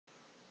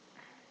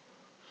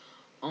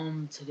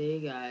Today,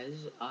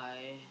 guys,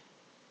 I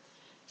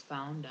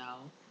found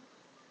out,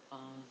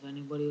 if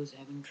anybody was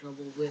having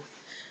trouble with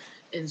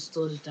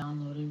installous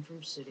downloading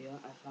from Cydia,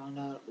 I found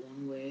out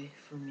one way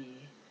for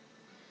me,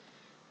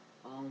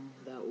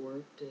 that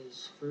worked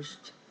is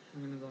first,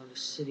 I'm gonna go into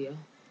Cydia,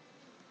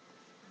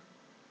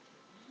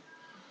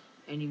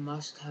 and you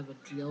must have a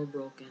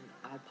jailbroken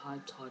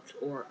iPod Touch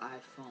or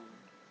iPhone.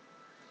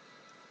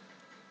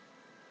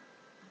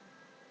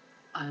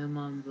 I am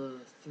on the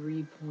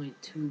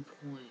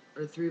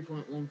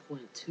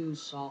 3.1.2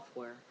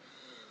 software.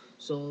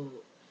 So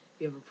if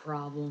you have a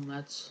problem,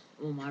 my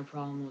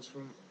problem was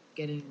from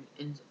getting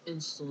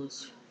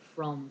installous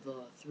from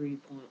the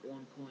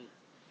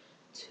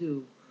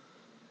 3.1.2.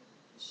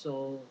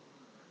 So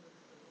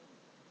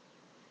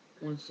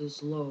once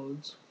this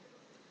loads,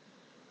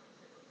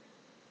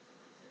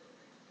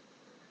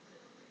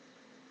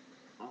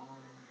 um,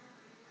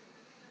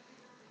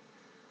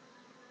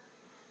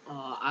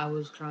 I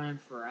was trying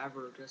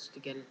forever just to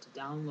get it to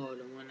download,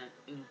 and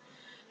and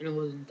it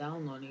wasn't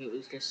downloading, it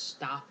was just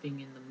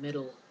stopping in the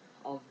middle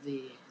of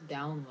the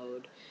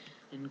download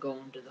and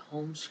going to the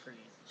home screen.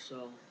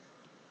 So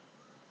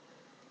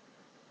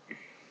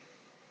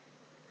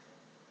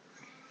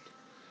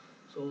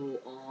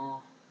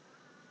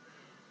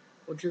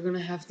what you're gonna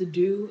have to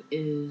do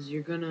is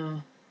you're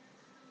gonna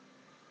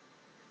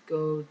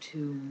go to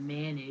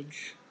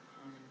manage,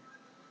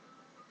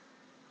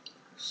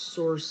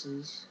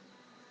 sources.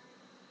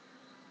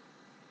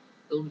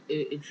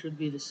 It should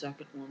be the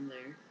second one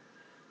there.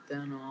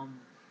 Then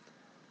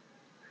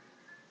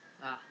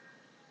ah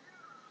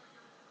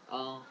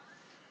uh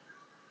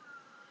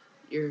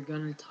you're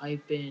gonna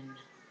type in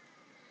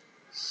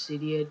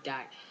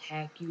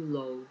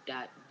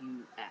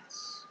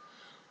cydia.hackulo.us.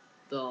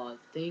 The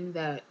thing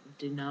that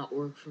did not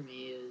work for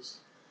me is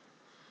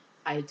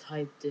I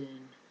typed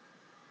in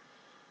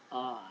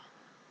uh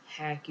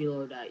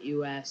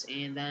hackulo.us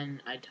and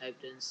then I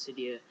typed in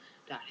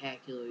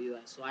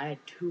cydia.hackulo.us. So I had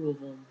two of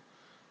them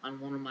on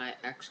one of my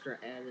extra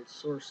added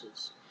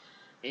sources.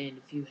 And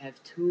if you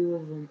have two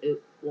of them,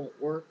 it won't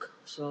work.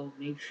 So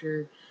make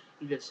sure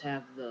you just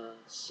have the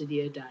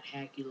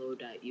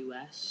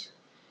cydia.hackulo.us.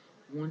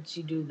 Once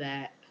you do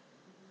that,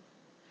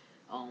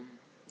 um,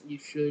 you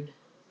should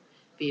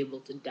be able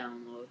to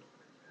download.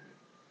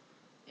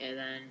 And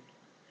then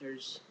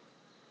there's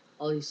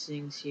all these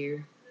things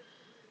here.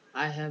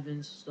 I have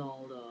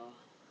installed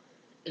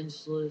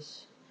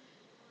installous.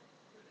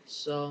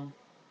 So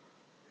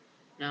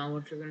now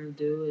what you're gonna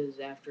do is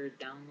after it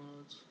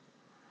downloads,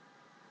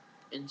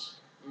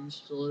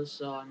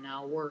 installous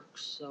now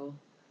works.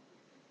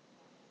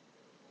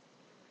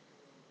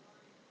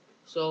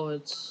 So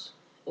it's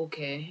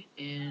okay,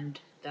 and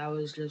that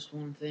was just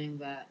one thing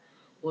that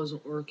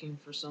wasn't working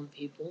for some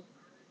people,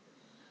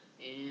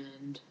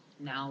 and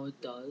now it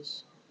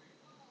does.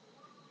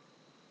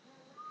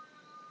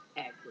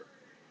 Accurate.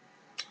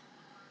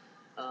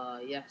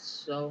 Yes,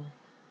 so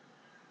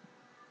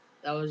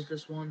that was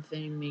just one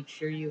thing. Make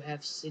sure you have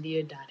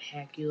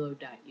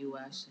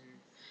cydia.hackulo.us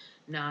and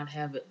not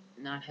have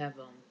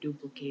them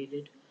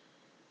duplicated.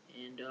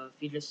 And if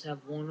you just have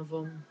one of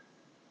them,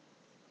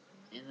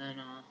 and then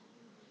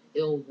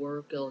it'll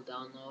work, it'll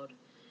download,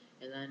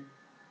 and then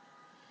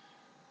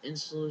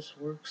installous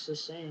works the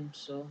same.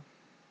 So,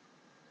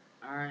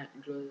 alright,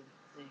 enjoy.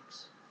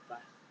 Thanks.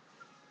 Bye.